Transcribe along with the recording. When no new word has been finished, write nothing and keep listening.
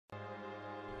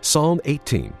Psalm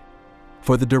 18.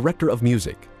 For the director of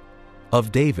music,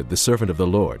 of David the servant of the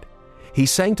Lord. He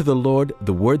sang to the Lord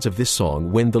the words of this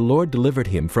song when the Lord delivered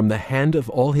him from the hand of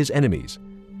all his enemies,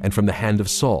 and from the hand of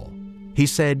Saul. He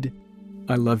said,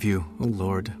 I love you, O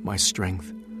Lord, my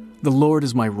strength. The Lord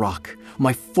is my rock,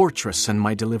 my fortress and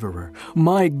my deliverer.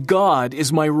 My God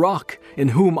is my rock, in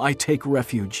whom I take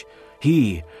refuge.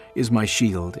 He is my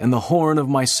shield and the horn of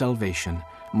my salvation,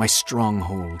 my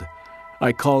stronghold.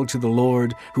 I called to the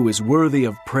Lord, who is worthy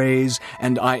of praise,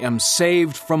 and I am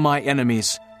saved from my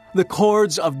enemies. The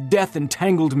cords of death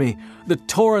entangled me. The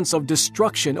torrents of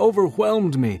destruction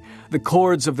overwhelmed me. The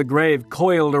cords of the grave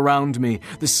coiled around me.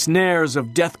 The snares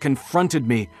of death confronted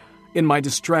me. In my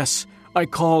distress, I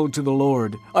called to the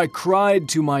Lord. I cried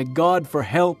to my God for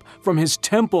help from his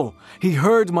temple. He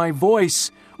heard my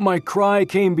voice. My cry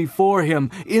came before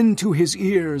him into his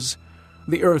ears.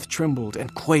 The earth trembled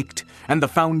and quaked, and the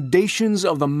foundations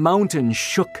of the mountain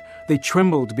shook. They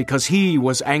trembled because he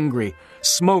was angry.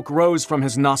 Smoke rose from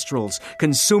his nostrils.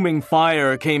 Consuming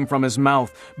fire came from his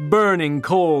mouth. Burning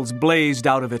coals blazed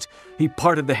out of it. He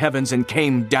parted the heavens and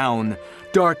came down.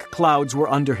 Dark clouds were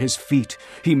under his feet.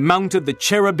 He mounted the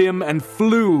cherubim and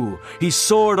flew. He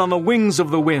soared on the wings of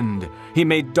the wind. He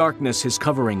made darkness his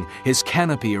covering, his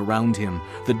canopy around him,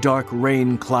 the dark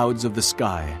rain clouds of the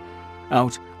sky.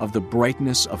 Out of the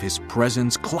brightness of his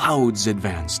presence, clouds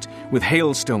advanced, with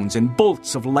hailstones and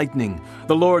bolts of lightning.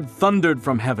 The Lord thundered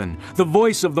from heaven. The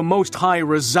voice of the Most High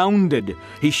resounded.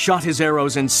 He shot his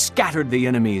arrows and scattered the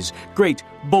enemies, great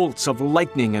bolts of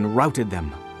lightning, and routed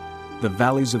them. The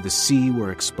valleys of the sea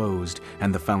were exposed,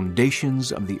 and the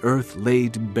foundations of the earth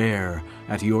laid bare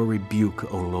at your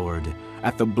rebuke, O Lord,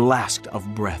 at the blast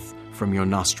of breath from your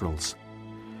nostrils.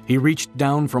 He reached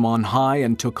down from on high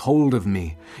and took hold of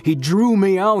me. He drew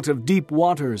me out of deep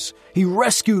waters. He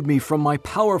rescued me from my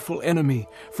powerful enemy,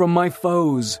 from my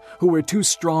foes who were too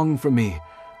strong for me.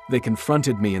 They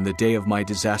confronted me in the day of my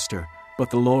disaster, but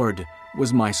the Lord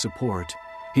was my support.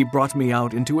 He brought me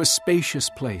out into a spacious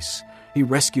place. He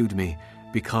rescued me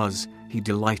because he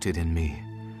delighted in me.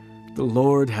 The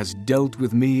Lord has dealt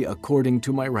with me according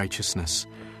to my righteousness.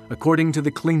 According to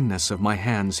the cleanness of my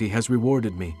hands he has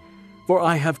rewarded me. For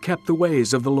I have kept the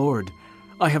ways of the Lord.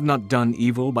 I have not done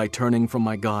evil by turning from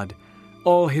my God.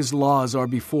 All his laws are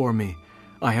before me.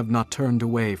 I have not turned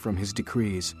away from his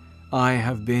decrees. I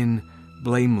have been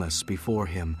blameless before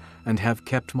him, and have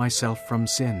kept myself from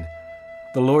sin.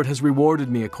 The Lord has rewarded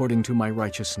me according to my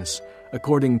righteousness,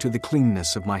 according to the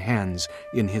cleanness of my hands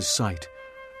in his sight.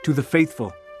 To the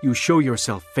faithful you show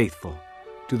yourself faithful.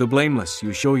 To the blameless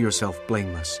you show yourself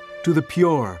blameless. To the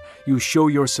pure you show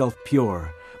yourself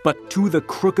pure. But to the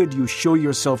crooked you show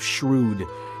yourself shrewd.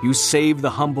 You save the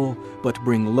humble, but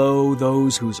bring low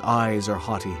those whose eyes are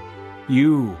haughty.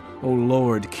 You, O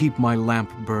Lord, keep my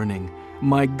lamp burning.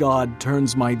 My God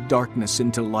turns my darkness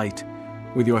into light.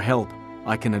 With your help,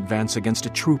 I can advance against a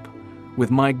troop.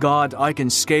 With my God, I can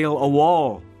scale a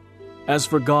wall. As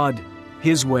for God,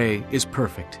 his way is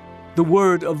perfect. The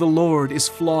word of the Lord is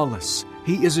flawless.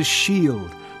 He is a shield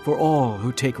for all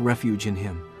who take refuge in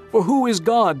him. For who is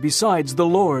God besides the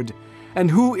Lord? And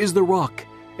who is the rock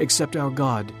except our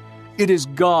God? It is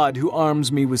God who arms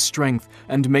me with strength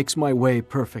and makes my way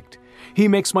perfect. He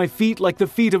makes my feet like the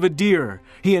feet of a deer.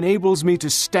 He enables me to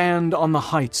stand on the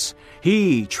heights.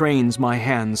 He trains my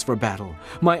hands for battle.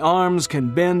 My arms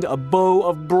can bend a bow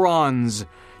of bronze.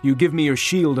 You give me your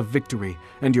shield of victory,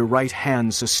 and your right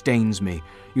hand sustains me.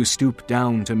 You stoop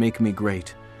down to make me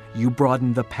great. You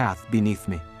broaden the path beneath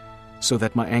me, so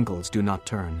that my ankles do not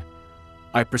turn.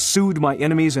 I pursued my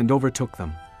enemies and overtook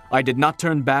them. I did not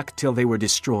turn back till they were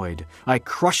destroyed. I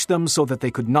crushed them so that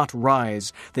they could not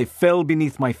rise. They fell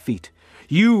beneath my feet.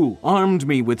 You armed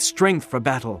me with strength for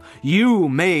battle. You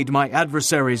made my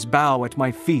adversaries bow at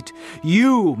my feet.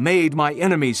 You made my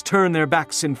enemies turn their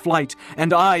backs in flight,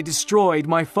 and I destroyed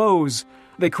my foes.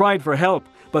 They cried for help,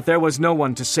 but there was no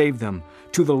one to save them.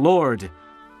 To the Lord,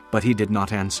 but he did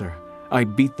not answer. I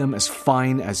beat them as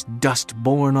fine as dust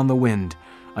borne on the wind.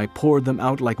 I poured them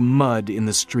out like mud in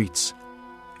the streets.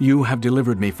 You have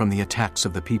delivered me from the attacks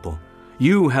of the people.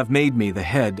 You have made me the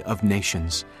head of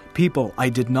nations. People I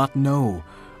did not know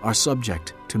are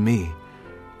subject to me.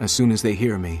 As soon as they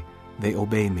hear me, they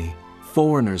obey me.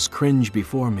 Foreigners cringe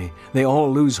before me. They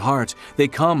all lose heart. They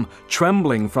come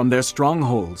trembling from their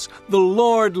strongholds. The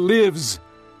Lord lives.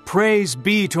 Praise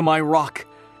be to my rock.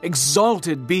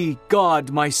 Exalted be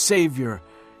God, my Savior.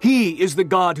 He is the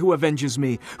God who avenges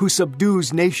me, who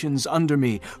subdues nations under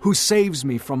me, who saves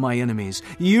me from my enemies.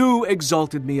 You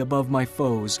exalted me above my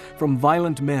foes. From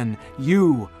violent men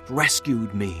you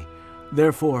rescued me.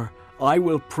 Therefore I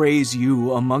will praise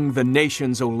you among the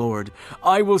nations, O Lord.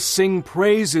 I will sing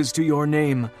praises to your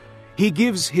name. He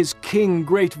gives his king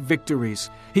great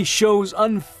victories. He shows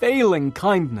unfailing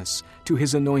kindness to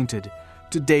his anointed,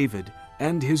 to David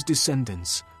and his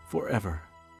descendants forever.